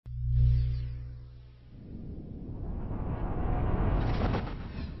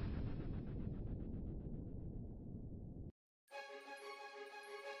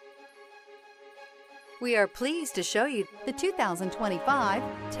We are pleased to show you the 2025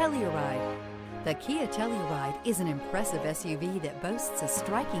 Telluride. The Kia Telluride is an impressive SUV that boasts a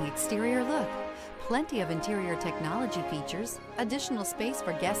striking exterior look, plenty of interior technology features, additional space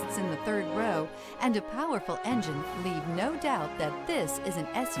for guests in the third row, and a powerful engine leave no doubt that this is an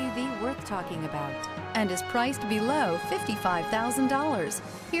SUV worth talking about and is priced below $55,000.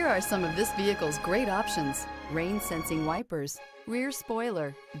 Here are some of this vehicle's great options: rain-sensing wipers, rear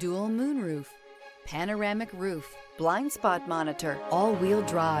spoiler, dual moonroof, panoramic roof, blind spot monitor, all-wheel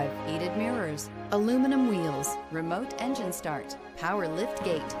drive, heated mirrors, aluminum wheels, remote engine start, power lift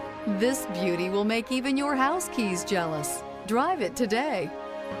gate. This beauty will make even your house keys jealous. Drive it today.